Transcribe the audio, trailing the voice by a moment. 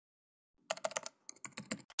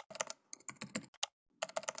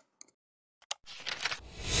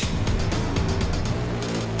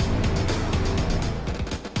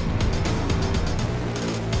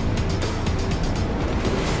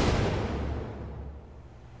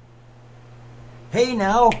Hey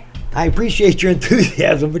now, I appreciate your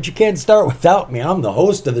enthusiasm, but you can't start without me. I'm the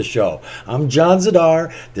host of the show. I'm John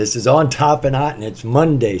Zidar. This is On Top and Hot, and it's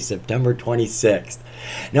Monday, September 26th.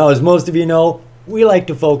 Now, as most of you know, we like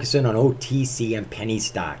to focus in on OTC and penny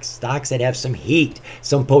stocks. Stocks that have some heat,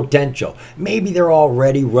 some potential. Maybe they're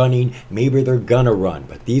already running, maybe they're gonna run,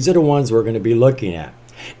 but these are the ones we're gonna be looking at.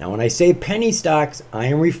 Now, when I say penny stocks, I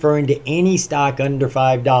am referring to any stock under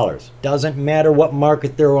 $5. Doesn't matter what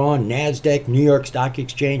market they're on, NASDAQ, New York Stock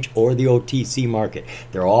Exchange, or the OTC market.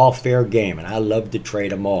 They're all fair game, and I love to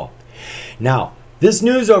trade them all. Now, this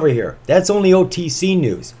news over here, that's only OTC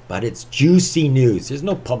news, but it's juicy news. There's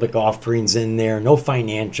no public offerings in there, no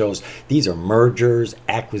financials. These are mergers,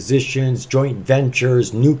 acquisitions, joint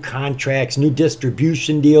ventures, new contracts, new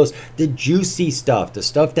distribution deals, the juicy stuff, the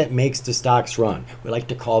stuff that makes the stocks run. We like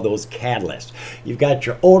to call those catalysts. You've got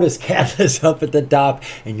your oldest catalysts up at the top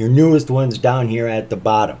and your newest ones down here at the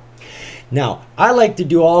bottom. Now, I like to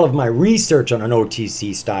do all of my research on an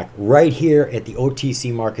OTC stock right here at the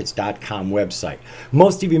OTCmarkets.com website.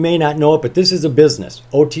 Most of you may not know it, but this is a business.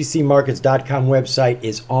 OTCmarkets.com website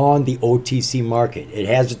is on the OTC market. It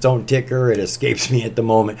has its own ticker. It escapes me at the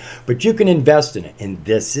moment, but you can invest in it, and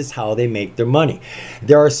this is how they make their money.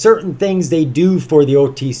 There are certain things they do for the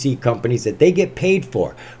OTC companies that they get paid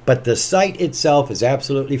for, but the site itself is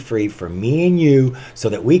absolutely free for me and you so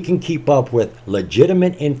that we can keep up with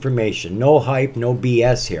legitimate information. No hype, no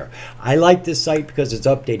BS here. I like this site because it's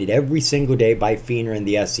updated every single day by FINRA and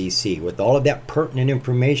the SEC with all of that pertinent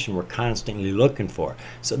information we're constantly looking for.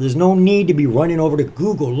 So there's no need to be running over to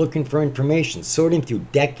Google looking for information, sorting through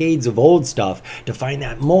decades of old stuff to find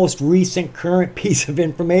that most recent current piece of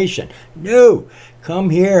information. No,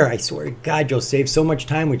 come here. I swear to God, you'll save so much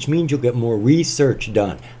time, which means you'll get more research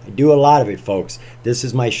done. I do a lot of it, folks. This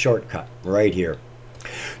is my shortcut right here.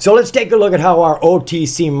 So let's take a look at how our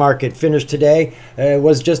OTC market finished today. It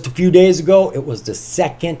was just a few days ago. It was the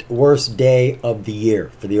second worst day of the year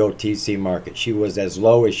for the OTC market. She was as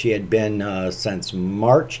low as she had been since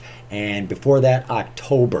March, and before that,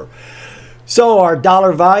 October. So our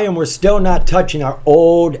dollar volume, we're still not touching our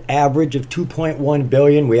old average of 2.1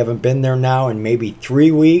 billion. We haven't been there now in maybe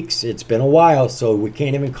 3 weeks. It's been a while, so we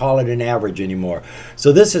can't even call it an average anymore.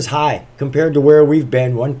 So this is high compared to where we've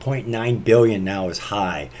been. 1.9 billion now is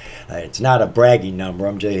high. It's not a bragging number.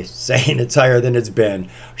 I'm just saying it's higher than it's been.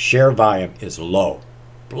 Share volume is low.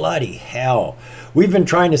 Bloody hell. We've been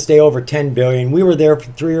trying to stay over 10 billion. We were there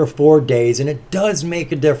for 3 or 4 days, and it does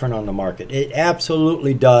make a difference on the market. It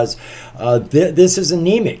absolutely does. This is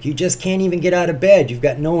anemic. You just can't even get out of bed. You've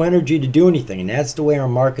got no energy to do anything, and that's the way our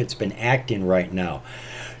market's been acting right now.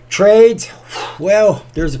 Trades, well,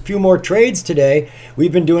 there's a few more trades today.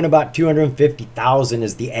 We've been doing about 250,000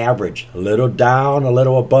 as the average. A little down, a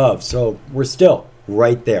little above, so we're still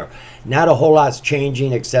right there. Not a whole lot's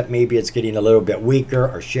changing, except maybe it's getting a little bit weaker.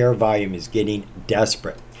 Our share volume is getting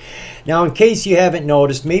desperate. Now, in case you haven't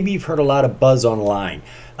noticed, maybe you've heard a lot of buzz online.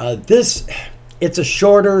 It's a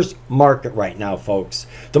shorter's market right now, folks.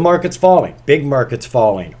 The market's falling. Big market's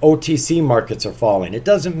falling. OTC markets are falling. It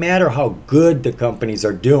doesn't matter how good the companies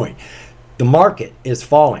are doing. The market is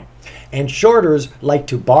falling. And shorters like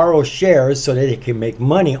to borrow shares so that they can make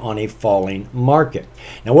money on a falling market.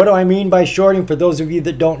 Now, what do I mean by shorting? For those of you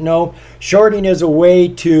that don't know, shorting is a way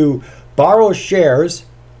to borrow shares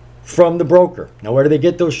from the broker. Now, where do they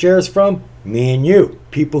get those shares from? Me and you.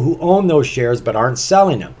 People who own those shares but aren't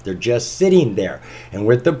selling them. They're just sitting there. And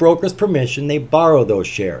with the broker's permission, they borrow those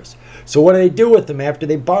shares. So what do they do with them after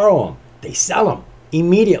they borrow them? They sell them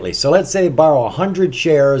immediately. So let's say they borrow 100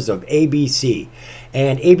 shares of ABC,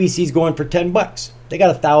 and ABC's going for 10 bucks. They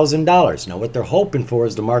got $1,000. Now what they're hoping for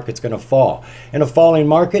is the market's going to fall. In a falling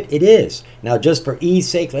market, it is. Now just for ease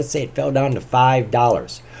sake, let's say it fell down to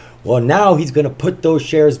 $5. Well, now he's going to put those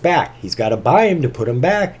shares back. He's got to buy them to put them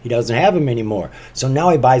back. He doesn't have them anymore. So now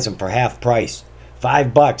he buys them for half price.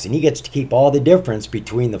 $5, and he gets to keep all the difference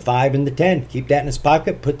between the 5 and the 10. Keep that in his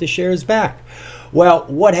pocket, put the shares back. Well,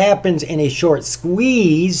 what happens in a short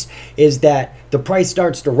squeeze is that the price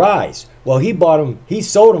starts to rise. Well, he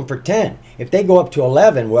sold them for 10. If they go up to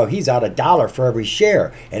 11, well, he's out $1 for every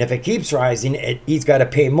share. And if it keeps rising, he's got to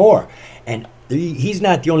pay more. And he's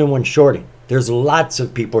not the only one shorting. There's lots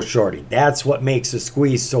of people shorting. That's what makes the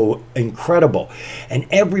squeeze so incredible. And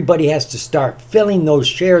everybody has to start filling those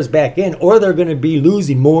shares back in, or they're going to be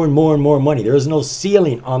losing more and more and more money. There is no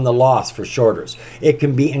ceiling on the loss for shorters. It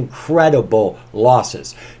can be incredible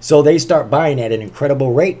losses. So they start buying at an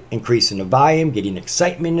incredible rate, increasing the volume, getting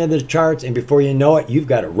excitement into the charts, and before you know it, you've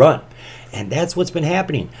got to run. And that's what's been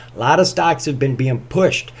happening. A lot of stocks have been being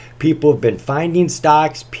pushed. People have been finding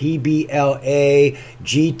stocks, PBS, GEGI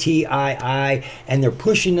GTII, and they're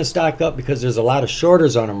pushing the stock up because there's a lot of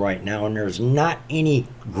shorters on them right now, and there's not any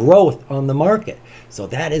growth on the market. So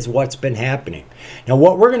that is what's been happening. Now,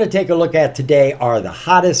 what we're going to take a look at today are the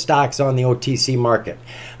hottest stocks on the OTC market.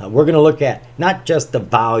 We're going to look at not just the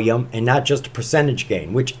volume and not just the percentage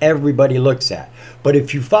gain, which everybody looks at. But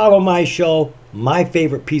if you follow my show, my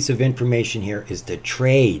favorite piece of information here is the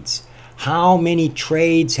trades. How many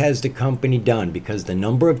trades has the company done? Because the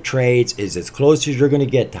number of trades is as close as you're going to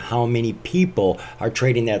get to how many people are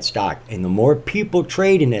trading that stock. And the more people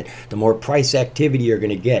trading it, the more price activity you're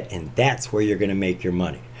going to get. And that's where you're going to make your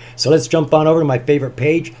money. So let's jump on over to my favorite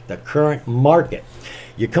page, the current market.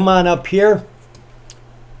 You come on up here,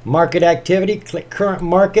 market activity, click current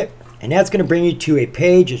market. And that's going to bring you to a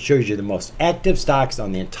page that shows you the most active stocks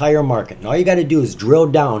on the entire market. And all you got to do is drill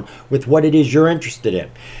down with what it is you're interested in.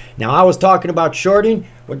 Now, I was talking about shorting.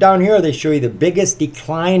 Well, down here they show you the biggest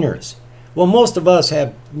decliners. Well, most of us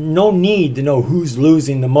have no need to know who's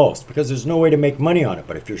losing the most because there's no way to make money on it.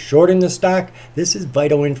 But if you're shorting the stock, this is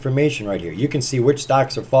vital information right here. You can see which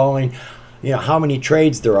stocks are falling, how many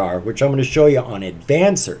trades there are, which I'm going to show you on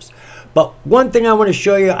advancers. But one thing I want to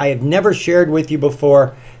show you, I have never shared with you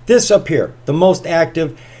before, this up here, the most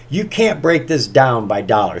active, you can't break this down by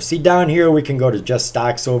dollars. See, down here we can go to just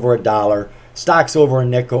stocks over $1, stocks over a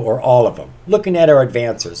nickel, or all of them. Looking at our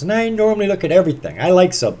advancers, and I normally look at everything. I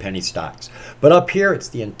like sub-penny stocks. But up here, it's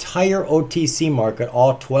the entire OTC market,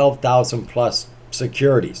 all 12,000 plus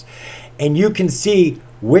securities. And you can see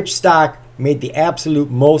which stock made the absolute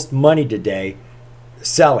most money today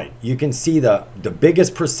selling. You can see the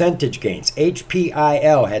biggest percentage gains.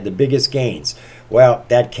 HPIL had the biggest gains. Well,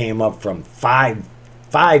 that came up from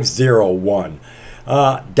 501.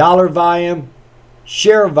 Dollar volume,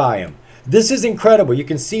 share volume. This is incredible. You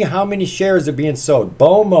can see how many shares are being sold.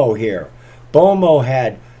 BOMO here. BOMO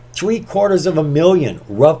had 750,000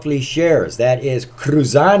 roughly shares. That is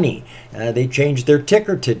Cruzani. They changed their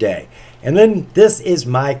ticker today. And then this is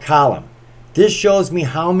my column. This shows me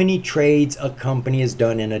how many trades a company has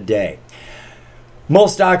done in a day.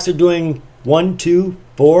 Most stocks are doing 1, 2,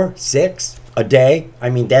 4, 6 a day. I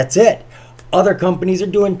mean, that's it. Other companies are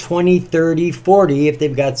doing 20, 30, 40 if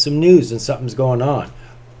they've got some news and something's going on.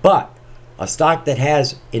 But a stock that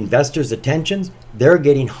has investors' attentions, they're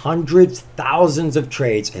getting hundreds, thousands of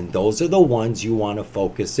trades, and those are the ones you want to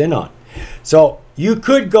focus in on. So you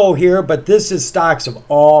could go here, but this is stocks of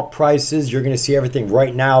all prices. You're going to see everything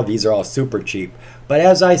right now. These are all super cheap. But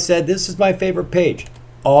as I said, this is my favorite page.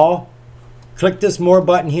 Click this more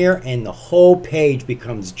button here, and the whole page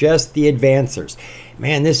becomes just the advancers.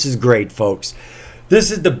 Man, this is great, folks.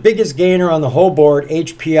 This is the biggest gainer on the whole board,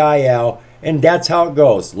 HPIL. And that's how it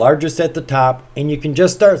goes. Largest at the top, and you can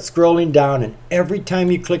just start scrolling down, and every time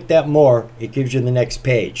you click that more, it gives you the next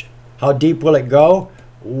page. How deep will it go?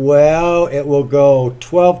 Well, it will go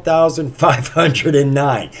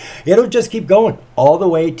 12,509. It'll just keep going all the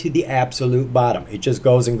way to the absolute bottom. It just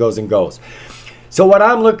goes and goes and goes. So what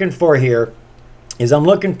I'm looking for here is I'm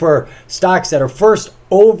looking for stocks that are first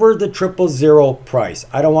over the 000 price.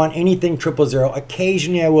 I don't want anything 000.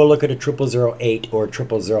 Occasionally I will look at a 0008 or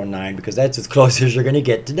 0009 because that's as close as you're going to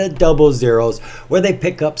get to the 00s where they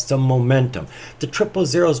pick up some momentum. The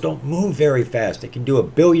 000s don't move very fast. They can do 1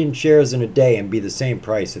 billion shares in a day and be the same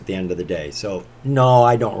price at the end of the day. So no,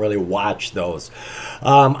 I don't really watch those.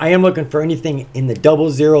 I am looking for anything in the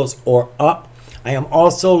 00s or up. I am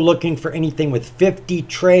also looking for anything with 50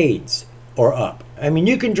 trades or up. I mean,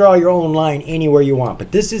 you can draw your own line anywhere you want,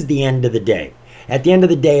 but this is the end of the day. At the end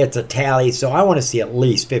of the day, it's a tally, so I want to see at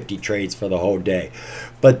least 50 trades for the whole day.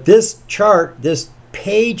 But this chart, this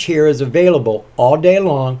page here is available all day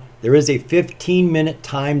long. There is a 15-minute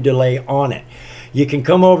time delay on it. You can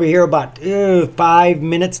come over here about 5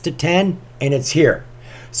 minutes to 10, and it's here.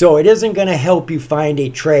 So it isn't going to help you find a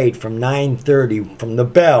trade from 9:30 from the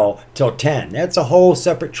bell till 10. That's a whole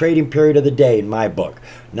separate trading period of the day in my book.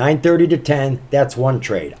 9:30 to 10, that's one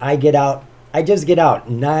trade. I just get out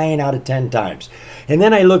 9 out of 10 times. And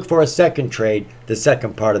then I look for a second trade the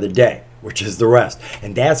second part of the day, which is the rest.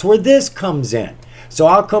 And that's where this comes in. So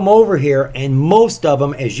I'll come over here, and most of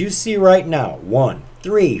them, as you see right now, 1,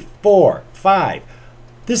 3, 4, 5.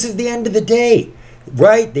 This is the end of the day,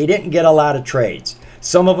 right? They didn't get a lot of trades.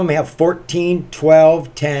 Some of them have 14,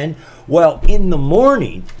 12, 10. Well, in the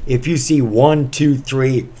morning, if you see 1, 2,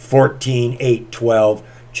 3, 14, 8, 12,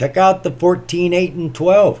 check out the 14, 8, and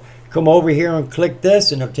 12. Come over here and click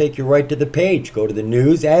this, and it'll take you right to the page. Go to the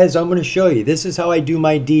news, as I'm going to show you. This is how I do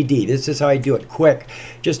my DD. This is how I do it quick.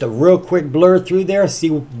 Just a real quick blur through there. See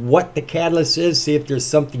what the catalyst is. See if there's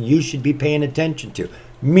something you should be paying attention to.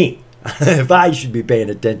 Me, if I should be paying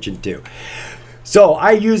attention to. So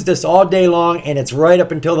I use this all day long, and it's right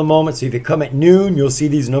up until the moment. So if you come at noon, you'll see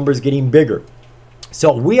these numbers getting bigger.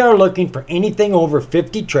 So we are looking for anything over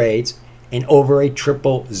 50 trades and over a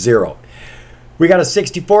 000. We got a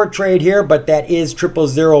 64 trade here, but that is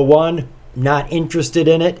 0001. Not interested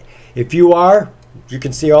in it. If you are, you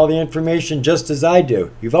can see all the information just as I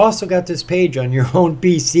do. You've also got this page on your own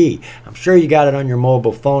PC. I'm sure you got it on your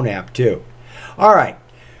mobile phone app too. All right,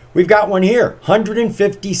 we've got one here.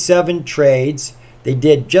 157 trades. They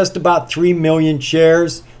did just about 3 million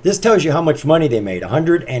shares. This tells you how much money they made.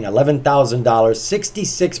 $111,000,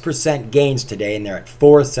 66% gains today, and they're at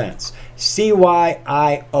 4 cents.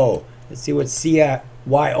 CYIO. Let's see what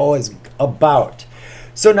CYIO is about.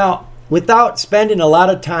 So now, without spending a lot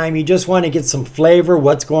of time, you just want to get some flavor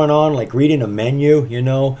what's going on, like reading a menu, you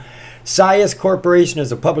know. CYIO Corporation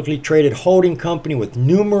is a publicly traded holding company with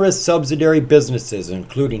numerous subsidiary businesses,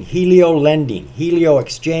 including Helio Lending, Helio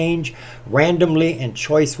Exchange, Randomly, and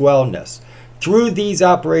Choice Wellness. Through these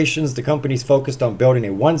operations, the company is focused on building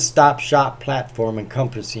a one-stop shop platform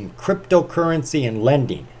encompassing cryptocurrency and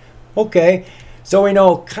lending. Okay, so we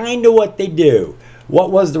know kind of what they do.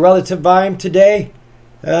 What was the relative volume today?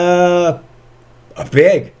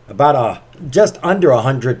 Just under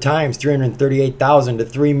 100 times, 338,000 to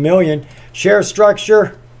 3 million. Share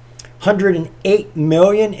structure, 108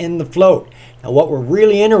 million in the float. Now what we're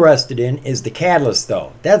really interested in is the catalyst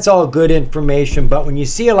though. That's all good information, but when you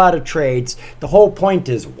see a lot of trades, the whole point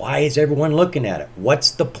is, why is everyone looking at it?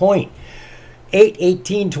 What's the point?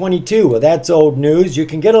 8/18/22, well that's old news. You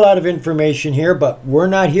can get a lot of information here, but we're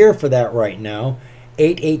not here for that right now.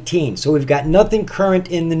 8/18, so we've got nothing current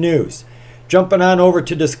in the news. Jumping on over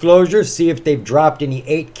to disclosure, see if they've dropped any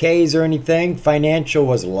 8Ks or anything. Financial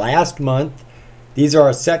was last month. These are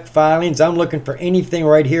our SEC filings. I'm looking for anything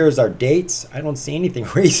right here as our dates. I don't see anything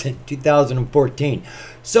recent, 2014.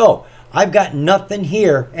 So I've got nothing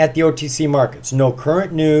here at the OTC markets. No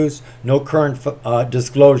current news, no current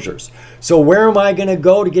disclosures. So where am I going to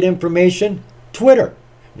go to get information? Twitter.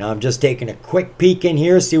 Now I'm just taking a quick peek in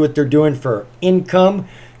here, see what they're doing for income.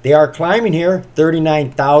 They are climbing here,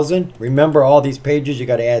 39,000. Remember, all these pages, you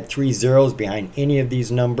got to add 3 zeros behind any of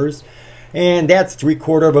these numbers. And that's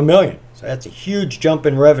 $750,000. So that's a huge jump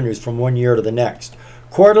in revenues from one year to the next.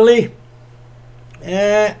 Quarterly,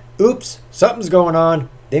 oops, something's going on.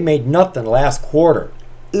 They made nothing last quarter.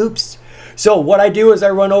 Oops. So what I do is I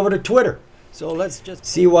run over to Twitter. So let's just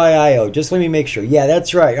CYIO, just let me make sure. Yeah,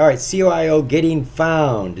 that's right. All right, CYIO getting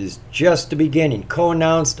found is just the beginning.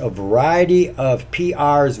 Co-announced a variety of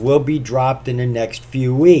PRs will be dropped in the next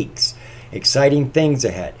few weeks. Exciting things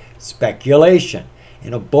ahead. Speculation.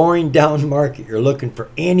 In a boring down market, you're looking for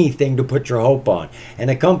anything to put your hope on. And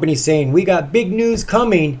the company's saying, we got big news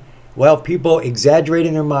coming. Well, people exaggerate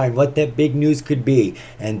in their mind what that big news could be.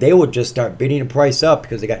 And they will just start bidding the price up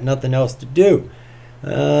because they got nothing else to do.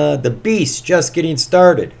 The beast just getting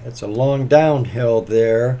started. That's a long downhill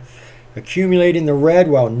there. Accumulating the red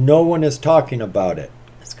while no one is talking about it.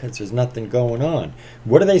 That's because there's nothing going on.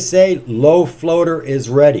 What do they say? Low floater is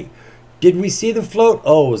ready. Did we see the float?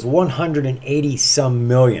 Oh, it was 180 some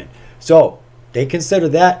million. So they consider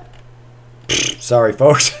that. Sorry,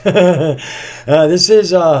 folks. This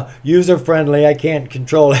is user friendly. I can't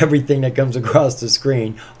control everything that comes across the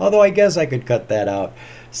screen. Although I guess I could cut that out.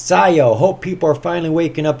 CYIO, hope people are finally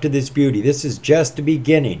waking up to this beauty. This is just the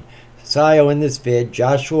beginning. CYIO in this vid,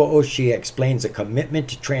 Joshua Oshia explains a commitment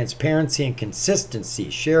to transparency and consistency,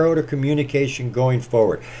 shareholder communication going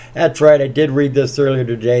forward. That's right, I did read this earlier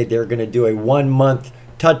today. They're going to do a 1-month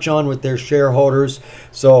touch on with their shareholders.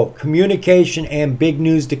 So communication and big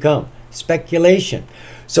news to come. Speculation.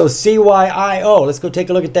 So CYIO, let's go take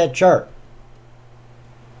a look at that chart.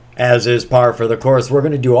 As is par for the course, we're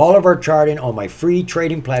going to do all of our charting on my free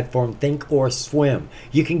trading platform, Think or Swim.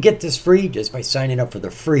 You can get this free just by signing up for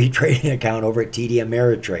the free trading account over at TD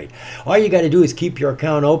Ameritrade. All you got to do is keep your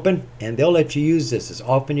account open, and they'll let you use this as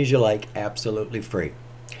often as you like, absolutely free.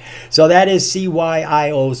 So that is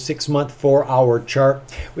CYIO's 6-month 4-hour chart.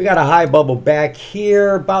 We got a high bubble back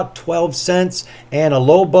here, about 12 cents, and a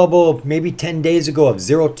low bubble maybe 10 days ago of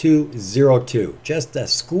 0.202. Just a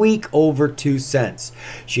squeak over 2 cents.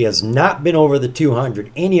 She has not been over the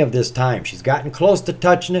 200 any of this time. She's gotten close to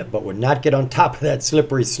touching it, but would not get on top of that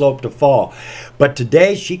slippery slope to fall. But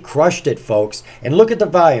today she crushed it, folks. And look at the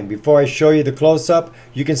volume. Before I show you the close-up,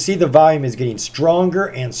 you can see the volume is getting stronger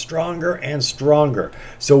and stronger and stronger.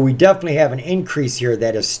 So we definitely have an increase here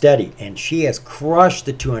that is steady, and she has crushed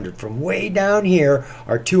the 200 from way down here,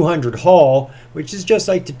 our 200 haul, which is just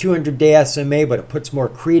like the 200-day SMA, but it puts more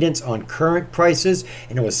credence on current prices,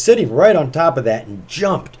 and it was sitting right on top of that and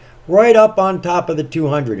jumped right up on top of the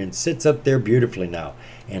 200 and sits up there beautifully now.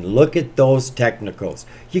 And look at those technicals.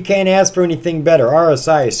 You can't ask for anything better.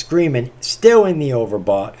 RSI is screaming, still in the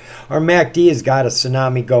overbought. Our MACD has got a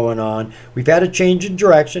tsunami going on. We've had a change in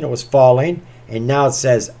direction. It was falling, and now it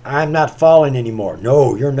says, I'm not falling anymore.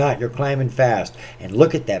 No, you're not. You're climbing fast. And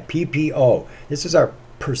look at that PPO. This is our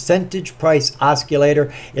percentage price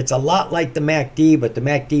oscillator. It's a lot like the MACD, but the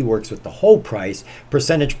MACD works with the whole price.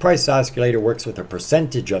 Percentage price oscillator works with a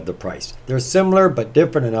percentage of the price. They're similar but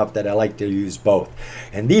different enough that I like to use both.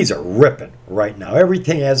 And these are ripping right now.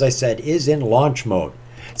 Everything, as I said, is in launch mode.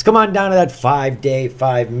 Let's come on down to that 5-day,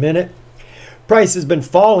 5-minute. Price has been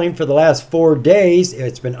falling for the last 4 days.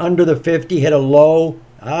 It's been under the 50, hit a low.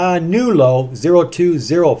 New low,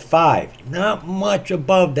 0205. Not much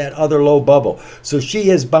above that other low bubble. So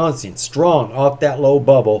she is bouncing strong off that low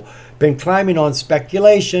bubble. Been climbing on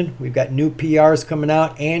speculation. We've got new PRs coming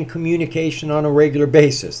out and communication on a regular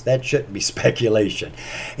basis. That shouldn't be speculation.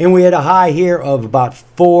 And we had a high here of about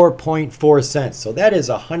 4.4 cents. So that is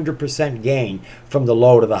 100% gain from the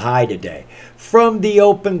low to the high today. From the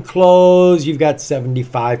open close, you've got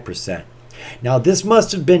 75%. Now, this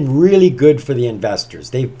must have been really good for the investors.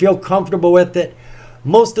 They feel comfortable with it.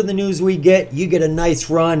 Most of the news we get, you get a nice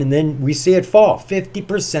run, and then we see it fall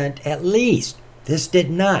 50% at least. This did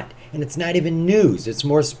not. And it's not even news. It's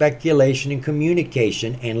more speculation and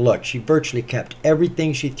communication. And look, she virtually kept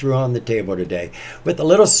everything she threw on the table today with a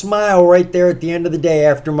little smile right there at the end of the day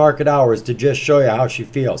after market hours to just show you how she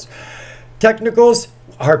feels. Technicals,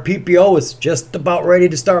 our PPO is just about ready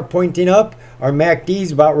to start pointing up. Our MACD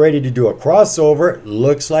is about ready to do a crossover.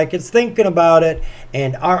 Looks like it's thinking about it.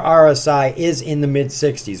 And our RSI is in the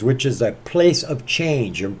mid-60s, which is a place of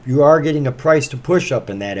change. You are getting a price to push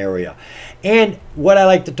up in that area. And what I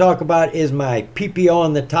like to talk about is my PPO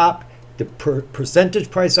on the top, the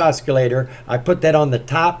percentage price oscillator. I put that on the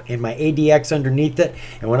top and my ADX underneath it.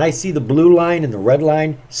 And when I see the blue line and the red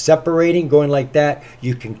line separating, going like that,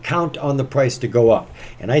 you can count on the price to go up.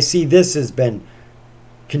 And I see this has been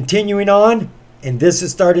continuing on, and this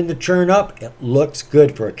is starting to churn up. It looks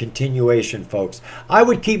good for a continuation, folks. I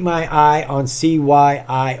would keep my eye on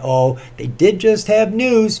CYIO. They did just have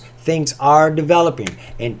news. Things are developing,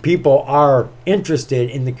 and people are interested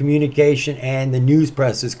in the communication, and the news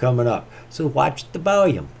press is coming up. So watch the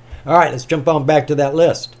volume. All right, let's jump on back to that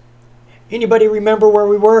list. Anybody remember where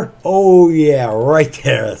we were? Oh yeah, right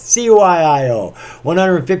there. CYIO,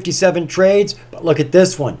 157 trades, but look at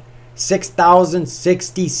this one.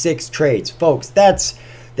 6,066 trades. Folks, that's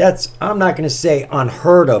I'm not going to say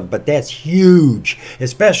unheard of, but that's huge,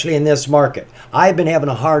 especially in this market. I've been having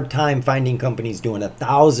a hard time finding companies doing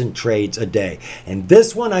 1,000 trades a day. And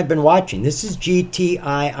this one I've been watching. This is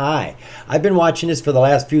GTII. I've been watching this for the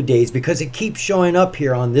last few days because it keeps showing up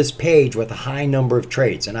here on this page with a high number of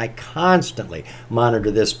trades. And I constantly monitor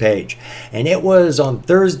this page. And it was on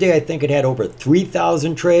Thursday, I think it had over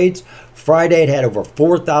 3,000 trades. Friday it had over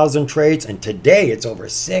 4,000 trades. And today it's over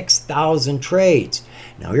 6,000 trades.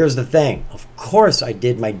 Now here's the thing. Of course I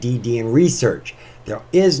did my DD and research. There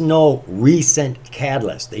is no recent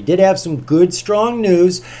catalyst. They did have some good, strong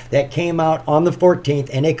news that came out on the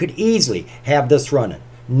 14th, and they could easily have this running.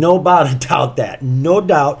 No doubt that. No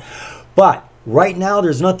doubt. But right now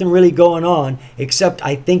there's nothing really going on, except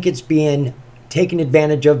I think it's being taken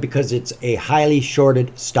advantage of because it's a highly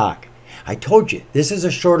shorted stock. I told you, this is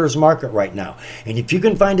a shorter's market right now. And if you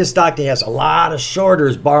can find a stock that has a lot of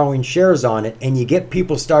shorters borrowing shares on it, and you get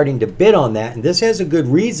people starting to bid on that, and this has a good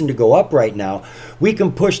reason to go up right now, we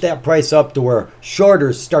can push that price up to where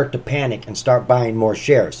shorters start to panic and start buying more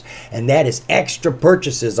shares. And that is extra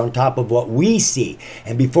purchases on top of what we see.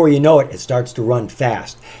 And before you know it, it starts to run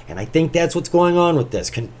fast. And I think that's what's going on with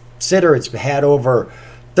this. Consider it's had over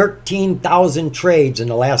 13,000 trades in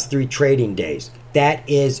the last 3 trading days. That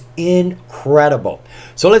is incredible.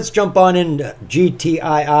 So let's jump on into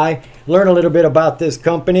GTII, learn a little bit about this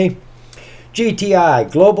company.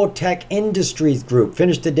 GTI, Global Tech Industries Group,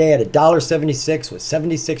 finished today at $1.76 with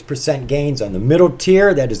 76% gains on the middle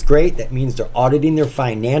tier. That is great. That means they're auditing their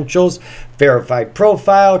financials. Verified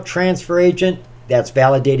profile, transfer agent. That's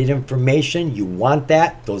validated information. You want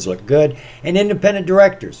that. Those look good. And independent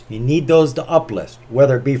directors. You need those to uplist,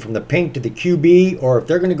 whether it be from the pink to the QB, or if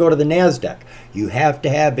they're going to go to the NASDAQ. You have to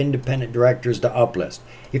have independent directors to uplist.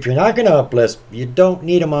 If you're not going to uplist, you don't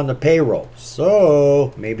need them on the payroll.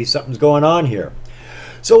 So maybe something's going on here.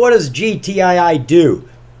 So what does GTII do?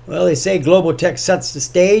 Well, they say Global Tech sets the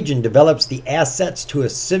stage and develops the assets to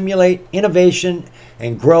assimilate innovation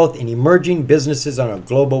and growth in emerging businesses on a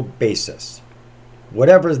global basis.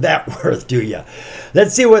 Whatever's that worth to you.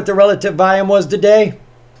 Let's see what the relative volume was today.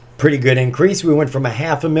 Pretty good increase. We went from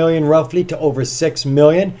 500,000 roughly to over 6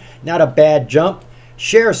 million. Not a bad jump.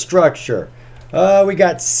 Share structure. We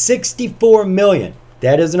got 64 million.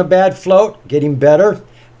 That isn't a bad float. Getting better.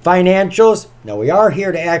 Financials. Now we are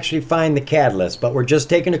here to actually find the catalyst, but we're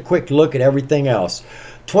just taking a quick look at everything else.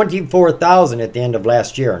 24,000 at the end of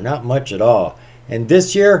last year. Not much at all. And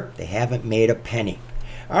this year, they haven't made a penny.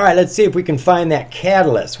 All right, let's see if we can find that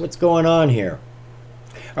catalyst. What's going on here?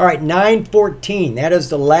 All right, 9/14. That is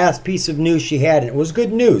the last piece of news she had, and it was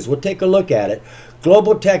good news. We'll take a look at it.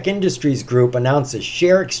 Global Tech Industries Group announces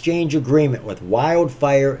share exchange agreement with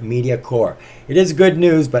Wildfire Media Corp. It is good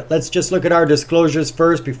news, but let's just look at our disclosures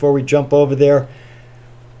first before we jump over there.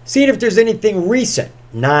 Seeing if there's anything recent.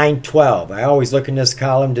 9/12. I always look in this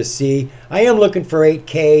column to see. I am looking for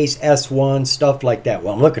 8Ks, S1, stuff like that.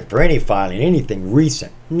 Well, I'm looking for any filing, anything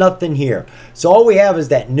recent. Nothing here. So all we have is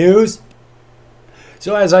that news.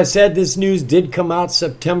 So as I said, this news did come out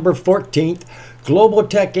September 14th. Global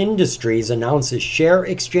Tech Industries announces share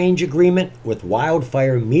exchange agreement with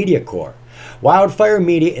Wildfire Media Corp. Wildfire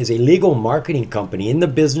Media is a legal marketing company in the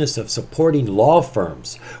business of supporting law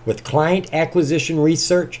firms with client acquisition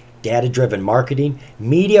research, data-driven marketing,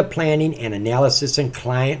 media planning and analysis, and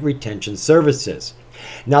client retention services.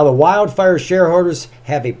 Now, the Wildfire shareholders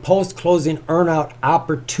have a post-closing earnout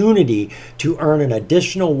opportunity to earn an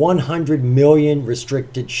additional 100 million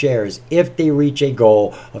restricted shares if they reach a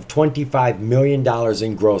goal of $25 million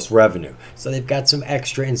in gross revenue. So they've got some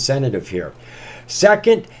extra incentive here.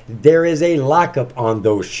 Second, there is a lockup on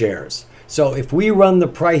those shares. So if we run the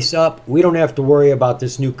price up, we don't have to worry about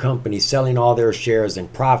this new company selling all their shares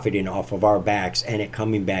and profiting off of our backs and it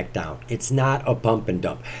coming back down. It's not a pump and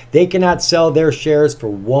dump. They cannot sell their shares for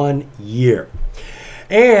 1 year.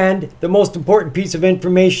 And the most important piece of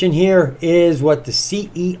information here is what the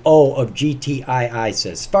CEO of GTII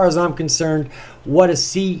says. As far as I'm concerned, what a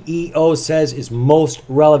CEO says is most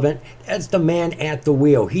relevant. That's the man at the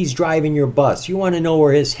wheel. He's driving your bus. You want to know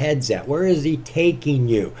where his head's at. Where is he taking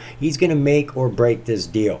you? He's going to make or break this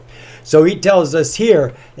deal. So he tells us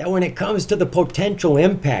here that when it comes to the potential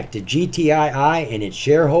impact to GTII and its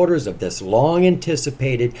shareholders of this long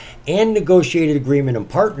anticipated and negotiated agreement and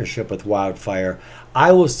partnership with Wildfire,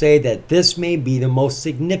 I will say that this may be the most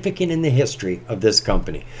significant in the history of this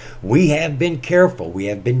company. We have been careful, we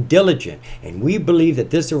have been diligent, and we believe that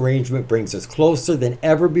this arrangement brings us closer than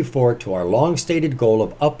ever before to our long-stated goal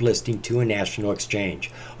of uplisting to a national exchange,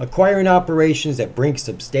 acquiring operations that bring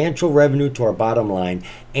substantial revenue to our bottom line,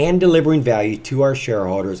 and delivering value to our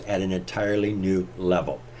shareholders at an entirely new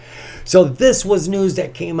level. So this was news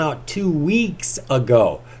that came out 2 weeks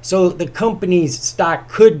ago. So the company's stock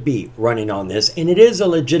could be running on this, and it is a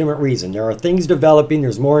legitimate reason. There are things developing.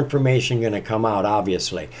 There's more information going to come out,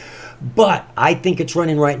 obviously. But I think it's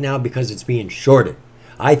running right now because it's being shorted.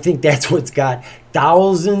 I think that's what's got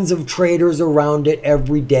thousands of traders around it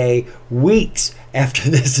every day, weeks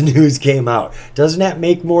after this news came out. Doesn't that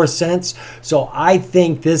make more sense? So I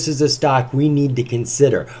think this is a stock we need to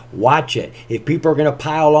consider. Watch it. If people are going to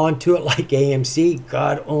pile onto it like AMC,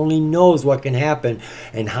 God only knows what can happen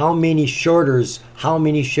and how many shorters, how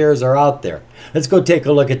many shares are out there. Let's go take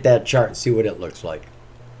a look at that chart and see what it looks like.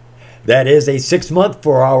 That is a 6-month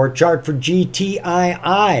 4-hour chart for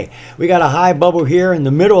GTII. We got a high bubble here in the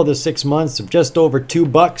middle of the 6 months of just over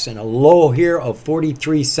 $2 and a low here of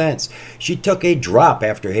 43 cents. She took a drop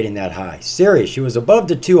after hitting that high. Serious, she was above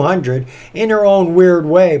the 200 in her own weird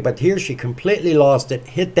way, but here she completely lost it,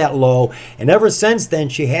 hit that low, and ever since then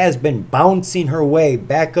she has been bouncing her way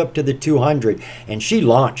back up to the 200, and she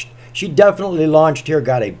launched. She definitely launched here,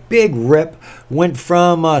 got a big rip, went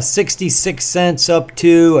from 66 cents up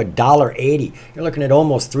to $1.80. You're looking at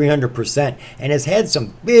almost 300%, and has had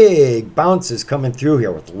some big bounces coming through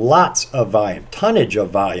here with lots of volume, tonnage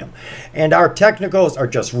of volume. And our technicals are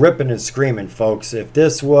just ripping and screaming, folks. If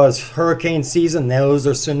this was hurricane season, those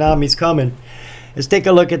are tsunamis coming. Let's take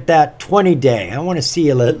a look at that 20-day. I want to see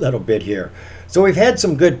a little bit here. So we've had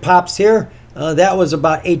some good pops here. That was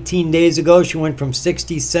about 18 days ago. She went from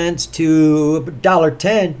 60 cents to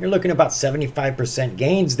 $1.10. You're looking at about 75%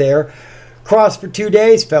 gains there. Cross for 2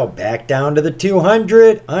 days, fell back down to the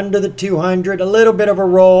 200, under the 200, a little bit of a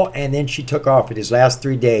roll, and then she took off for these last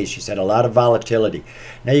 3 days. She's had a lot of volatility.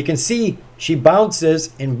 Now you can see she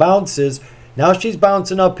bounces and bounces. Now she's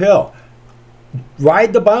bouncing uphill.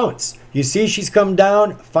 Ride the bounce. You see she's come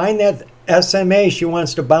down. Find that SMA she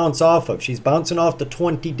wants to bounce off of. She's bouncing off the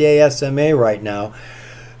 20-day SMA right now.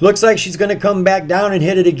 Looks like she's going to come back down and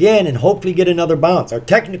hit it again and hopefully get another bounce. Our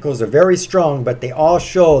technicals are very strong, but they all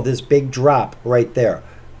show this big drop right there.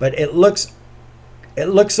 But it looks it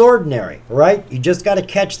looks ordinary, right? You just got to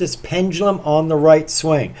catch this pendulum on the right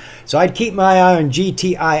swing. So I'd keep my eye on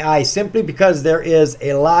GTII simply because there is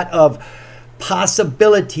a lot of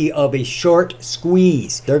possibility of a short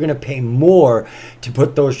squeeze. They're going to pay more to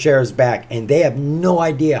put those shares back, and they have no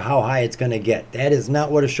idea how high it's going to get. That is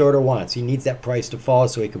not what a shorter wants. He needs that price to fall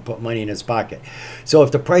so he can put money in his pocket. So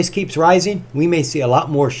if the price keeps rising, we may see a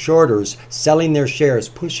lot more shorters selling their shares,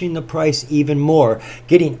 pushing the price even more,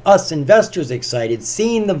 getting us investors excited,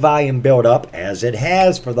 seeing the volume build up as it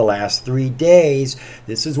has for the last 3 days.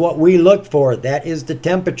 This is what we look for. That is the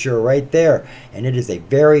temperature right there, and it is a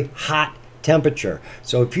very hot temperature.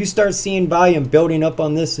 So if you start seeing volume building up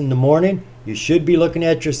on this in the morning, you should be looking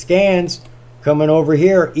at your scans coming over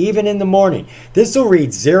here even in the morning. This will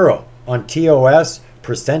read 0 on TOS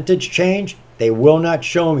percentage change. They will not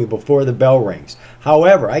show me before the bell rings.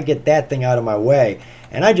 However, I get that thing out of my way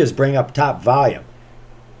and I just bring up top volume.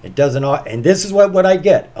 It doesn't, and this is what I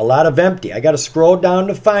get, a lot of empty. I got to scroll down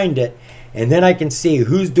to find it, and then I can see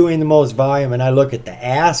who's doing the most volume, and I look at the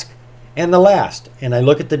ask and the last, and I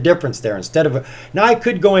look at the difference there. Instead of now, I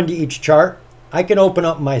could go into each chart. I can open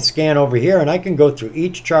up my scan over here and I can go through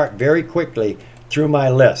each chart very quickly through my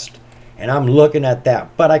list, and I'm looking at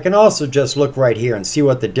that. But I can also just look right here and see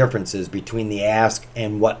what the difference is between the ask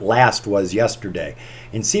and what last was yesterday,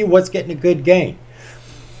 and see what's getting a good gain.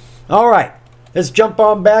 All right, let's jump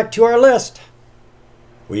on back to our list.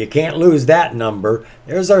 Well, you can't lose that number.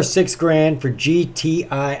 There's our $6 grand for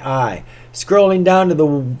GTII. Scrolling down to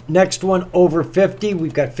the next one, over 50.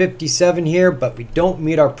 We've got 57 here, but we don't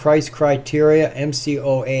meet our price criteria.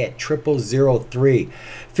 MCOA at 0003.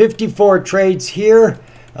 54 trades here.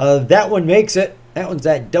 That one makes it. That one's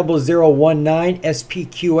at 0019.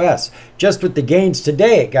 SPQS. Just with the gains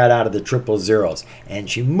today, it got out of the triple zeros. And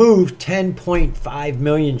she moved 10.5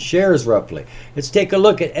 million shares roughly. Let's take a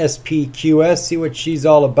look at SPQS, see what she's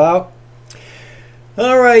all about.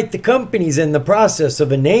 All right, the company's in the process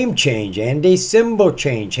of a name change and a symbol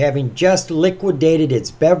change, having just liquidated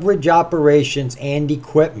its beverage operations and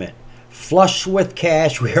equipment. Flush with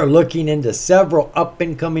cash, we are looking into several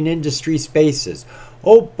up-and-coming industry spaces.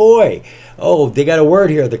 Oh boy, oh, they got a word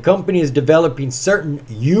here. The company is developing certain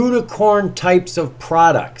unicorn types of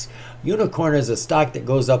products. Unicorn is a stock that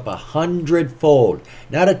goes up 100-fold.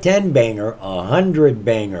 Not a 10-banger, a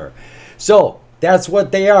 100-banger. So that's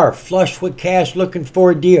what they are, flush with cash, looking for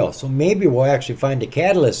a deal. So maybe we'll actually find a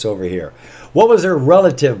catalyst over here. What was their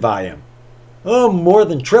relative volume? Oh, more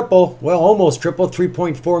than triple. Well, almost triple,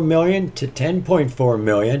 3.4 million to 10.4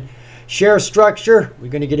 million. Share structure, we're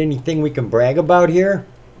going to get anything we can brag about here?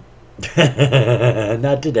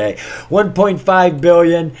 Not today. 1.5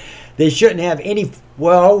 billion. They shouldn't have any,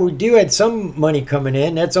 well, we do had some money coming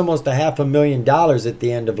in. That's almost $500,000 at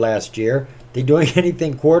the end of last year. They doing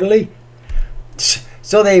anything quarterly?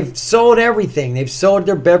 So they've sold everything. They've sold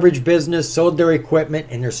their beverage business, sold their equipment,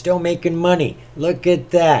 and they're still making money. Look at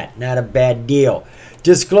that. Not a bad deal.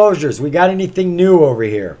 Disclosures. We got anything new over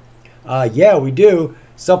here? Yeah, we do.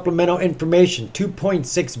 Supplemental information.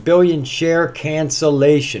 2.6 billion share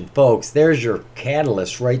cancellation. Folks, there's your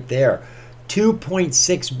catalyst right there.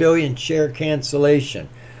 2.6 billion share cancellation.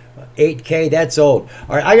 8K, that's old.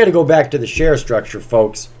 All right, I got to go back to the share structure,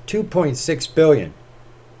 folks. 2.6 billion.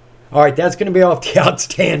 All right, that's going to be off the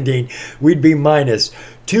outstanding. We'd be minus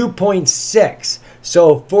 2.6.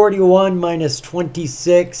 So 41 minus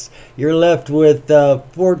 26, you're left with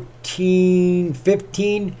 14,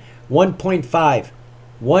 15, 1.5.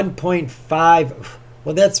 1.5.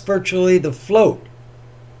 Well, that's virtually the float.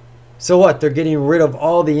 So what? They're getting rid of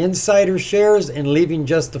all the insider shares and leaving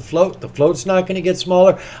just the float? The float's not going to get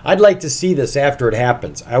smaller? I'd like to see this after it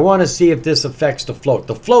happens. I want to see if this affects the float.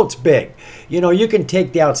 The float's big. You know, you can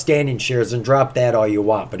take the outstanding shares and drop that all you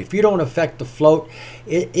want. But if you don't affect the float,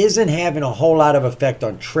 it isn't having a whole lot of effect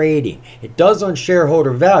on trading. It does on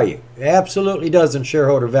shareholder value. It absolutely does on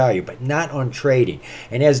shareholder value, but not on trading.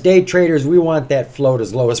 And as day traders, we want that float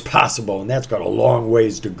as low as possible, and that's got a long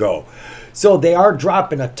ways to go. So they are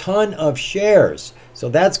dropping a ton of shares. So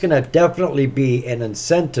that's going to definitely be an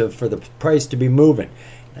incentive for the price to be moving.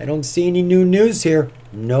 I don't see any new news here.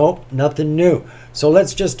 Nope, nothing new. So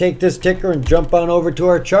let's just take this ticker and jump on over to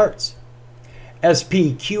our charts.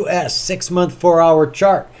 SPQS 6-month 4-hour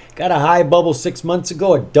chart. Got a high bubble 6 months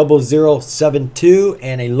ago at 0072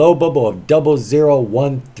 and a low bubble of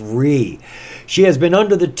 0013. She has been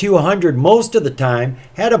under the 200 most of the time.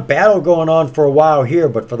 Had a battle going on for a while here,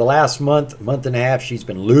 but for the last month and a half, she's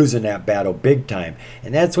been losing that battle big time.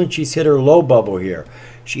 And that's when she's hit her low bubble here.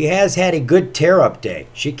 she has had a good tear-up day.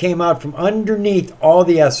 She came out from underneath all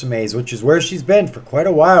the SMAs, which is where she's been for quite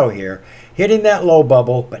a while here, hitting that low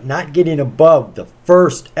bubble, but not getting above the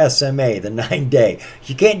first SMA, the 9-day.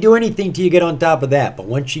 You can't do anything till you get on top of that, but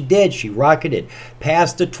once she did, she rocketed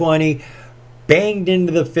past the 20, banged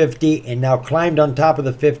into the 50, and now climbed on top of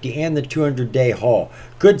the 50 and the 200-day haul.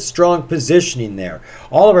 Good, strong positioning there.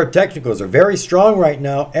 All of our technicals are very strong right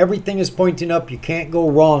now. Everything is pointing up. You can't go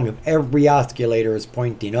wrong if every oscillator is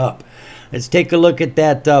pointing up. Let's take a look at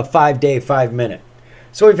that 5-day, 5-minute.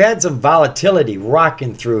 So we've had some volatility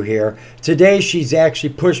rocking through here. Today she's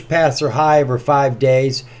actually pushed past her high of her 5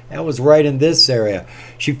 days. That was right in this area.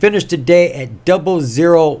 She finished today at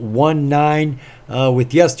 0019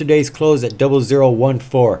 with yesterday's close at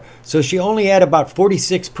 0014. So she only had about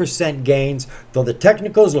 46% gains, though the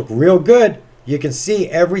technicals look real good. You can see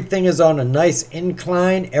everything is on a nice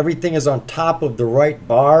incline. Everything is on top of the right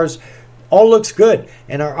bars. All looks good.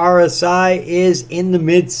 And our RSI is in the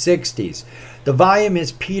mid-60s. The volume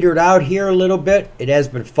has petered out here a little bit. It has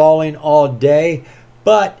been falling all day,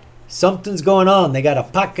 but something's going on. They got a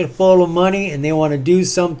pocket full of money and they want to do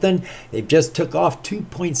something. They've just took off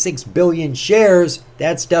 2.6 billion shares.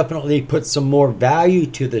 That's definitely put some more value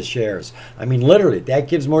to the shares. I mean, literally, that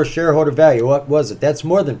gives more shareholder value. What was it? That's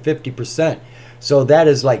more than 50%. So that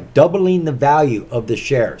is like doubling the value of the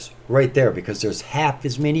shares right there, because there's half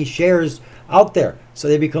as many shares out there. So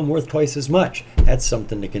they become worth twice as much. That's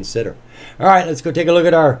something to consider. All right, let's go take a look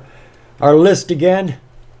at our list again.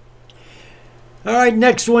 All right,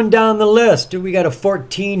 next one down the list. We got a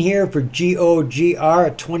 14 here for GOGR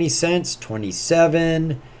at 20 cents,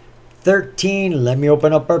 27, 13. Let me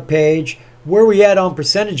open up our page. Where are we at on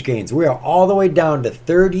percentage gains? We are all the way down to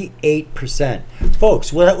 38%.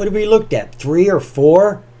 Folks, what have we looked at? 3 or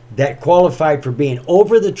 4 that qualified for being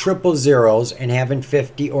over the triple zeros and having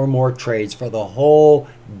 50 or more trades for the whole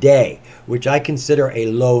day, which I consider a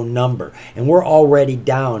low number. And we're already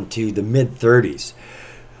down to the mid-30s.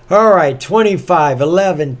 All right, 25,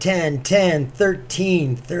 11, 10, 10,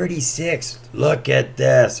 13, 36. Look at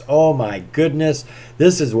this. Oh my goodness.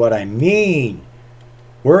 This is what I mean.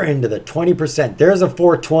 We're into the 20%. There's a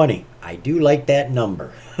 420. I do like that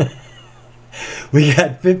number. We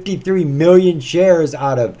got 53 million shares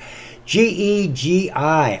out of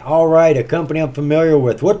GEGI. All right, a company I'm familiar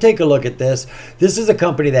with. We'll take a look at this. This is a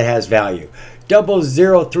company that has value.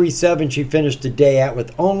 0037 she finished the day at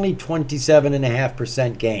with only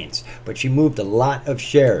 27.5% gains, but she moved a lot of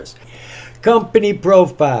shares. Company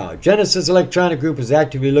profile. Genesis Electronic Group is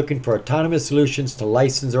actively looking for autonomous solutions to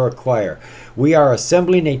license or acquire. We are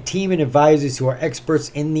assembling a team and advisors who are experts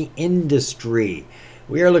in the industry.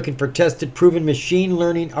 We are looking for tested, proven machine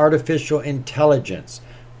learning, artificial intelligence.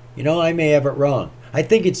 You know, I may have it wrong. I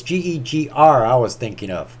think it's GEGR I was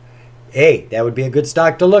thinking of. Hey, that would be a good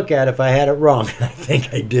stock to look at if I had it wrong. I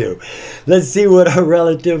think I do. Let's see what our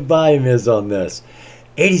relative volume is on this.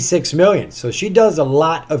 86 million. So she does a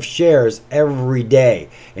lot of shares every day.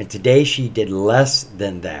 And today she did less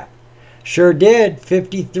than that. Sure did.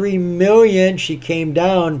 53 million. She came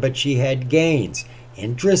down, but she had gains.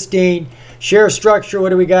 Interesting. Share structure, what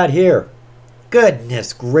do we got here?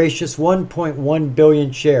 Goodness gracious, 1.1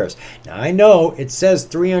 billion shares. Now I know it says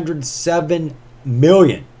 307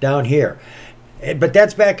 million down here, but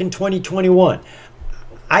that's back in 2021.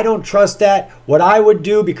 I don't trust that. What I would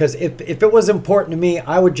do, because if it was important to me,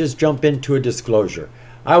 I would just jump into a disclosure.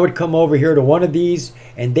 I would come over here to one of these,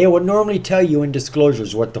 and they would normally tell you in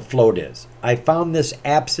disclosures what the float is. I found this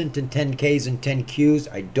absent in 10Ks and 10Qs.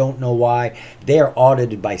 I don't know why. They are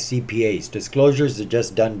audited by CPAs. Disclosures are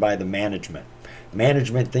just done by the management.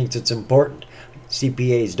 Management thinks it's important.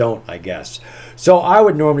 CPAs don't, I guess. So I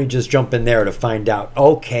would normally just jump in there to find out.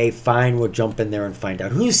 Okay, fine, we'll jump in there and find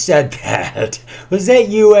out. Who said that? Was that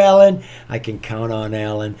you, Alan? I can count on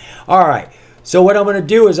Alan. All right, so what I'm going to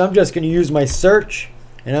do is I'm just going to use my search,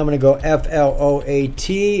 and I'm going to go FLOAT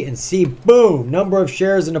and see, boom, number of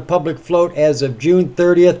shares in the public float as of June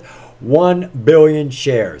 30th, 1 billion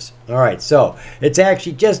shares. All right, so it's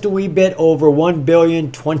actually just a wee bit over 1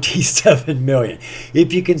 billion, 27 million.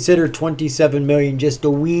 If you consider 27 million just a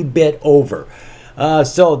wee bit over.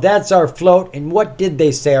 So that's our float. And what did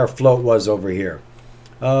they say our float was over here?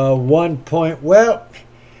 Well,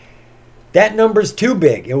 that number's too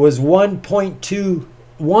big. It was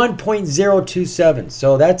 1.027.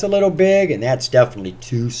 So that's a little big, and that's definitely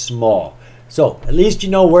too small. So at least you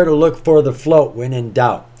know where to look for the float when in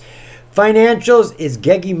doubt. Financials, is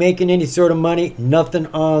GEGI making any sort of money? Nothing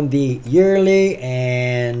on the yearly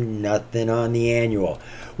and nothing on the annual.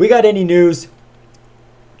 We got any news?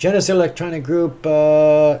 Genesis Electronic Group,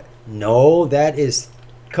 no, that is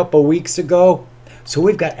a couple weeks ago. So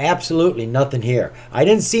we've got absolutely nothing here. I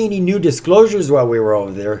didn't see any new disclosures while we were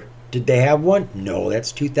over there. Did they have one? No,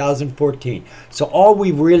 that's 2014. So all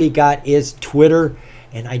we've really got is Twitter,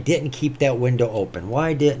 and I didn't keep that window open.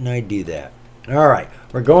 Why didn't I do that? All right,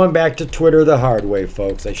 we're going back to Twitter the hard way,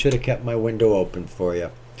 folks. I should have kept my window open for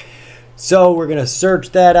you. So we're going to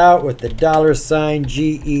search that out with the $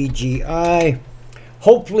 GEGI.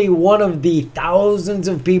 Hopefully one of the thousands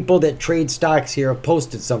of people that trade stocks here have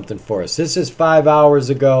posted something for us. This is 5 hours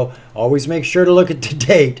ago. Always make sure to look at the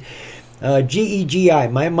date.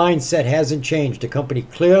 GEGI, my mindset hasn't changed. The company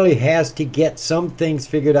clearly has to get some things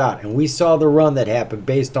figured out. And we saw the run that happened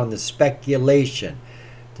based on the speculation.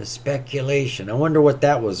 The speculation. I wonder what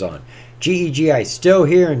that was on. GEGI still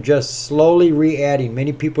here and just slowly re-adding.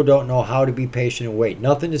 Many people don't know how to be patient and wait.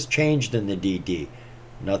 Nothing has changed in the DD.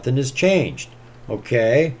 Nothing has changed.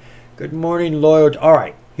 Okay. Good morning, loyal. All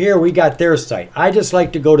right. Here we got their site. I just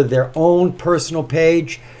like to go to their own personal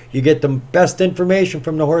page. You get the best information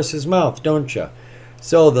from the horse's mouth, don't you?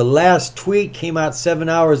 So the last tweet came out 7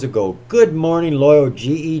 hours ago. Good morning, loyal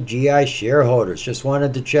GEGI shareholders. Just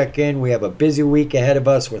wanted to check in. We have a busy week ahead of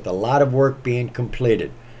us with a lot of work being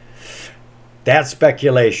completed. That's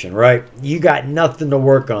speculation, right? You got nothing to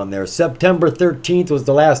work on there. September 13th was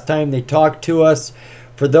the last time they talked to us.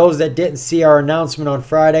 For those that didn't see our announcement on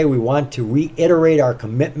Friday, we want to reiterate our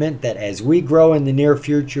commitment that as we grow in the near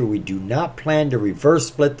future, we do not plan to reverse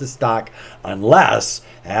split the stock unless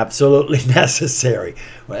absolutely necessary.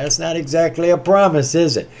 Well, that's not exactly a promise,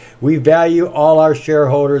 is it? We value all our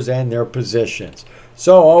shareholders and their positions.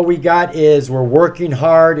 So all we got is we're working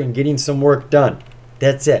hard and getting some work done.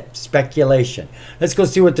 That's it. Speculation. Let's go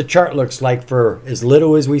see what the chart looks like for as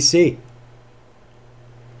little as we see.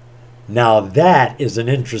 Now that is an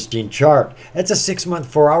interesting chart. That's a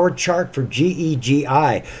 6-month, 4-hour chart for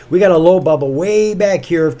GEGI. We got a low bubble way back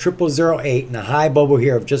here of 0008 and a high bubble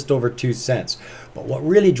here of just over 2 cents. But what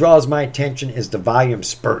really draws my attention is the volume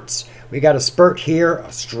spurts. We got a spurt here,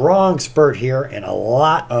 a strong spurt here, and a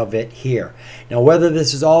lot of it here. Now, whether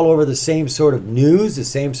this is all over the same sort of news, the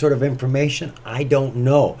same sort of information, I don't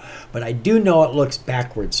know. But I do know it looks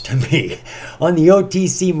backwards to me. On the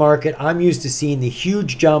OTC market, I'm used to seeing the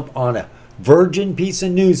huge jump on a virgin piece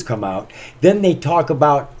of news come out. Then they talk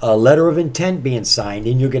about a letter of intent being signed,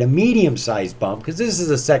 and you'll get a medium-sized bump, because this is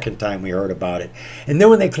the second time we heard about it. And then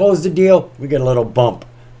when they close the deal, we get a little bump.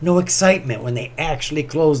 No excitement when they actually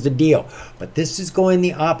close the deal. But this is going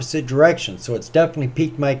the opposite direction, so it's definitely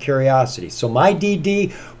piqued my curiosity. So my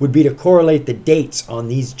DD would be to correlate the dates on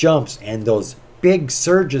these jumps and those big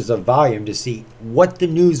surges of volume to see what the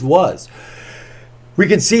news was. We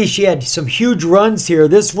can see she had some huge runs here.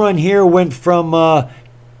 This run here went from,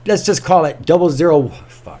 let's just call it 00.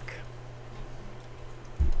 Fuck.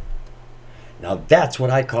 Now that's what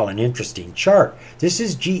I call an interesting chart. This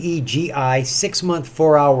is GEGI 6-month,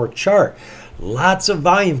 4-hour chart. Lots of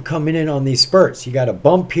volume coming in on these spurts. You got a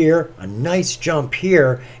bump here, a nice jump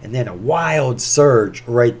here, and then a wild surge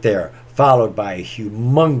right there, followed by a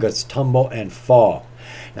humongous tumble and fall.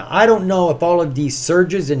 Now, I don't know if all of these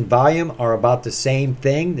surges in volume are about the same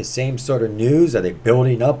thing, the same sort of news. Are they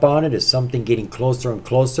building up on it? Is something getting closer and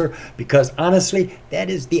closer? Because honestly, that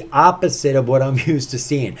is the opposite of what I'm used to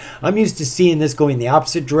seeing. I'm used to seeing this going the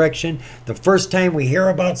opposite direction. The first time we hear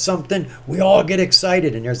about something, we all get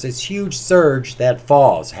excited, and there's this huge surge that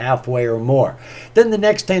falls halfway or more. Then the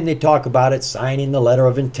next time they talk about it, signing the letter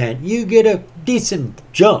of intent, you get a decent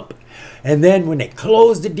jump. And then when they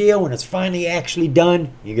close the deal, when it's finally actually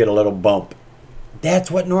done, you get a little bump.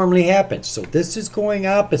 That's what normally happens. So this is going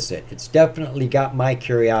opposite. It's definitely got my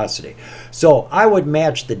curiosity. So I would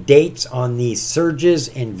match the dates on these surges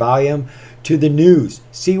in volume to the news.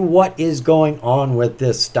 See what is going on with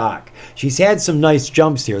this stock. She's had some nice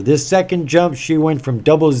jumps here. This second jump, she went from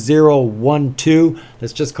 0012,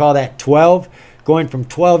 let's just call that 12, going from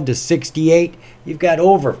 12 to 68. You've got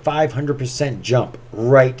over 500% jump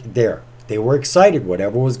right there. They were excited,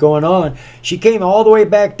 whatever was going on. She came all the way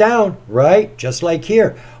back down, right? Just like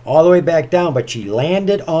here, all the way back down, but she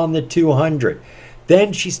landed on the 200.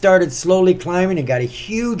 Then she started slowly climbing and got a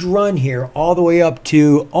huge run here all the way up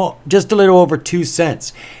to just a little over 2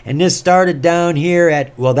 cents. And this started down here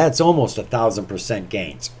at, well, that's almost 1,000%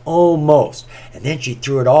 gains. Almost. And then she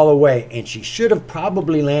threw it all away, and she should have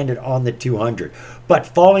probably landed on the 200. But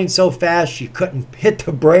falling so fast, she couldn't hit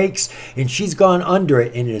the brakes, and she's gone under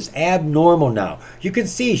it, and it is abnormal now. You can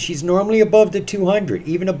see she's normally above the 200,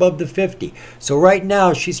 even above the 50. So right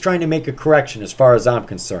now, she's trying to make a correction as far as I'm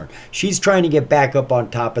concerned. She's trying to get back up on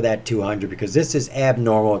top of that 200 because this is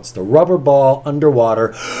abnormal. It's the rubber ball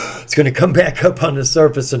underwater. It's going to come back up on the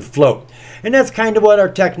surface and float. And that's kind of what our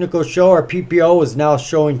technicals show. Our PPO is now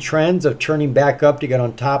showing trends of turning back up to get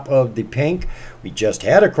on top of the pink. We just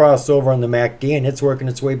had a crossover on the MACD, and it's working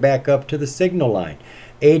its way back up to the signal line.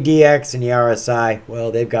 ADX and the RSI,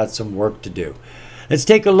 well, they've got some work to do. Let's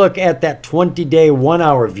take a look at that 20-day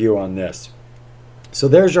 1-hour view on this. So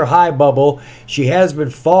there's your high bubble. She has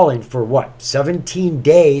been falling for what, 17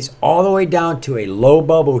 days, all the way down to a low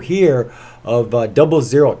bubble here of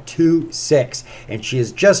 0026, and she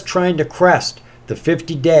is just trying to crest the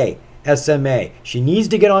 50-day SMA. She needs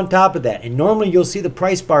to get on top of that, and normally you'll see the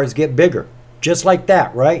price bars get bigger. Just like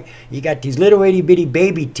that, right? You got these little itty bitty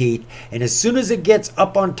baby teeth, and as soon as it gets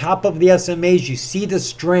up on top of the SMAs, you see the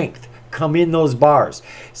strength come in those bars.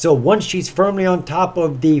 So once she's firmly on top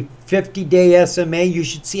of the 50-day SMA, you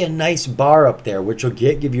should see a nice bar up there, which will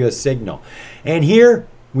give you a signal. And here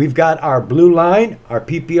we've got our blue line, our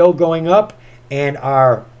PPO going up, and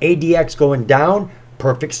our ADX going down.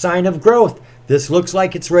 Perfect sign of growth. This looks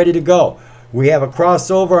like it's ready to go. We have a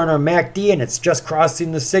crossover on our MACD, and it's just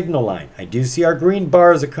crossing the signal line. I do see our green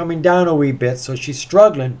bars are coming down a wee bit, so she's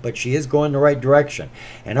struggling, but she is going the right direction.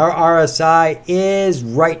 And our RSI is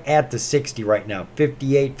right at the 60 right now,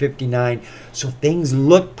 58, 59. So things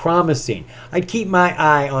look promising. I'd keep my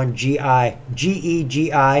eye on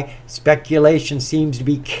GEGI. Speculation seems to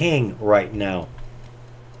be king right now.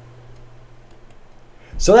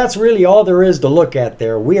 So that's really all there is to look at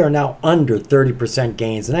there. We are now under 30%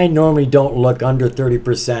 gains, and I normally don't look under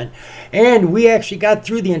 30%. And we actually got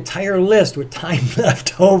through the entire list with time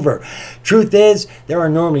left over. Truth is, there are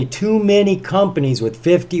normally too many companies with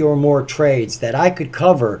 50 or more trades that I could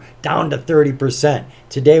cover down to 30%.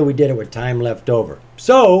 Today we did it with time left over.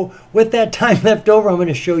 So with that time left over, I'm going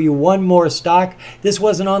to show you one more stock. This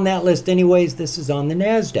wasn't on that list anyways. This is on the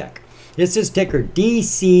NASDAQ. This is ticker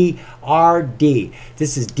DCRD.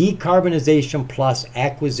 This is Decarbonization Plus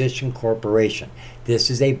Acquisition Corporation.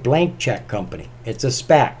 This is a blank check company. It's a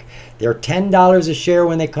SPAC. They're $10 a share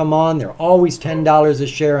when they come on. They're always $10 a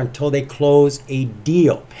share until they close a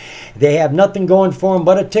deal. They have nothing going for them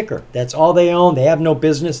but a ticker. That's all they own. They have no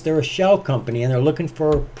business. They're a shell company, and they're looking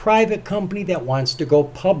for a private company that wants to go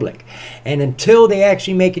public. And until they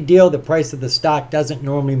actually make a deal, the price of the stock doesn't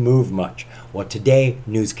normally move much. Well, today,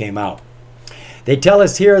 news came out. They tell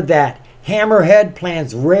us here that Hammerhead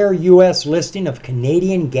plans rare U.S. listing of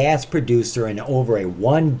Canadian gas producer in over a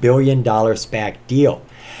 $1 billion SPAC deal.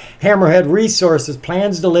 Hammerhead Resources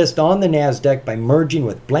plans to list on the NASDAQ by merging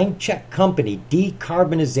with blank check company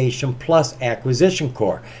Decarbonization Plus Acquisition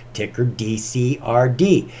Corp, ticker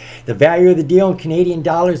DCRD. The value of the deal in Canadian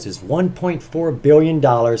dollars is $1.4 billion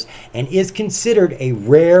and is considered a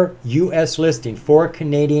rare U.S. listing for a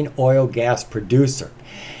Canadian oil gas producer.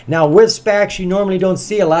 Now, with SPACs, you normally don't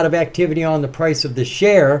see a lot of activity on the price of the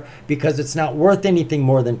share because it's not worth anything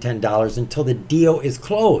more than $10 until the deal is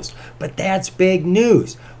closed. But that's big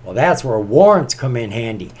news. Well, that's where warrants come in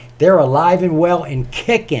handy. They're alive and well and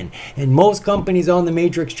kicking. And most companies on the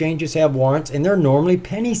major exchanges have warrants, and they're normally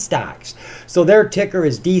penny stocks. So their ticker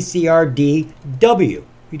is DCRDW.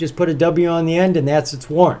 You just put a W on the end, and that's its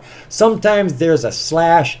warrant. Sometimes there's a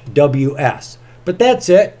 /WS. But that's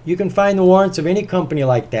it. You can find the warrants of any company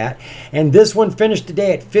like that. And this one finished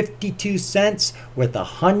today at 52 cents with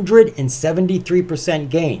 173%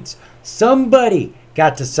 gains. Somebody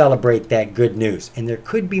got to celebrate that good news. And there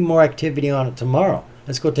could be more activity on it tomorrow.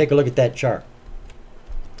 Let's go take a look at that chart.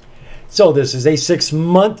 So this is a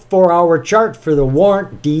 6-month, 4-hour chart for the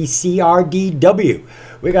warrant DCRDW.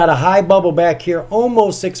 We got a high bubble back here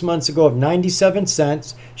almost 6 months ago of 97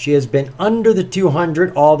 cents. She has been under the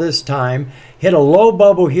 200 all this time. Hit a low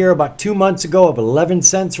bubble here about 2 months ago of 11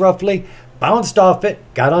 cents roughly. Bounced off it,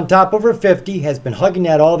 got on top of her 50, has been hugging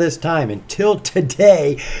that all this time until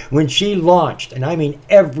today when she launched. And I mean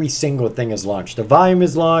every single thing is launched. The volume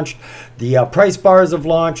is launched, the price bars have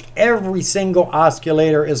launched, every single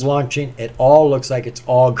oscillator is launching. It all looks like it's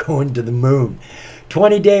all going to the moon.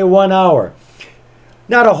 20-day, 1 hour.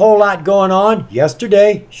 Not a whole lot going on.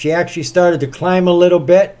 Yesterday, she actually started to climb a little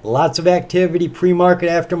bit. Lots of activity, pre-market,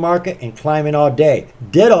 aftermarket, and climbing all day.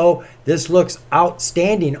 Ditto, this looks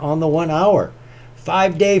outstanding on the 1 hour.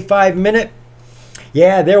 5-day, 5-minute.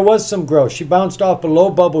 Yeah, there was some growth. She bounced off a low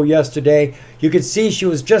bubble yesterday. You could see she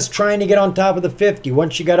was just trying to get on top of the 50.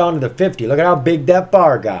 Once she got onto the 50, look at how big that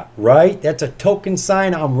bar got, right? That's a token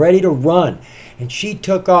sign I'm ready to run. And she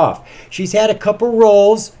took off. She's had a couple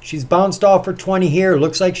rolls. She's bounced off her 20 here.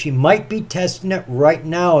 Looks like she might be testing it right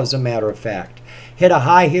now, as a matter of fact. Hit a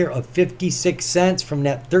high here of 56 cents from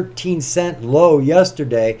that 13-cent low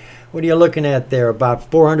yesterday. What are you looking at there? About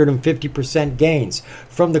 450% gains.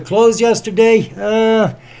 From the close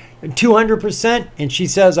yesterday, 200%, and she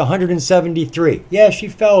says 173. Yeah, she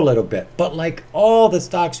fell a little bit, but like all the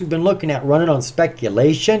stocks we've been looking at running on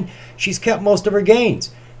speculation, she's kept most of her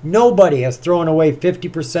gains. Nobody has thrown away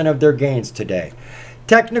 50% of their gains today.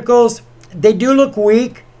 Technicals, they do look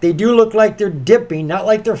weak. They do look like they're dipping, not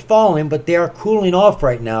like they're falling, but they are cooling off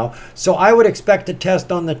right now. So I would expect a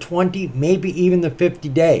test on the 20, maybe even the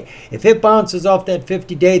 50-day. If it bounces off that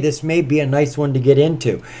 50-day, this may be a nice one to get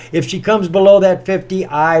into. If she comes below that 50,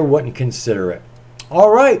 I wouldn't consider it. All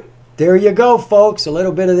right, there you go, folks. A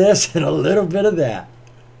little bit of this and a little bit of that.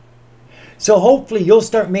 So hopefully you'll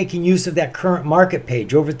start making use of that current market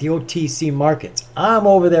page over at the OTC markets. I'm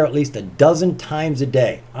over there at least a dozen times a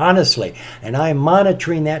day, honestly, and I'm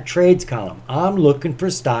monitoring that trades column. I'm looking for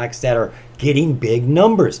stocks that are getting big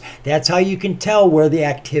numbers. That's how you can tell where the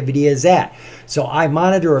activity is at. So I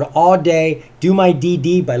monitor it all day, do my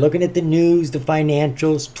DD by looking at the news, the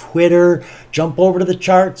financials, Twitter, jump over to the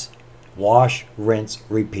charts, wash, rinse,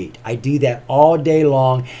 repeat. I do that all day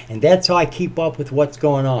long, and that's how I keep up with what's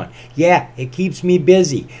going on. Yeah, it keeps me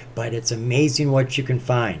busy, but it's amazing what you can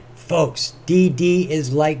find. Folks, DD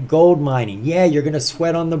is like gold mining. Yeah, you're going to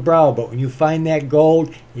sweat on the brow, but when you find that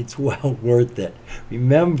gold, it's well worth it.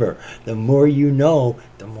 Remember, the more you know,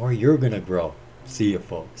 the more you're going to grow. See you,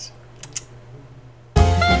 folks.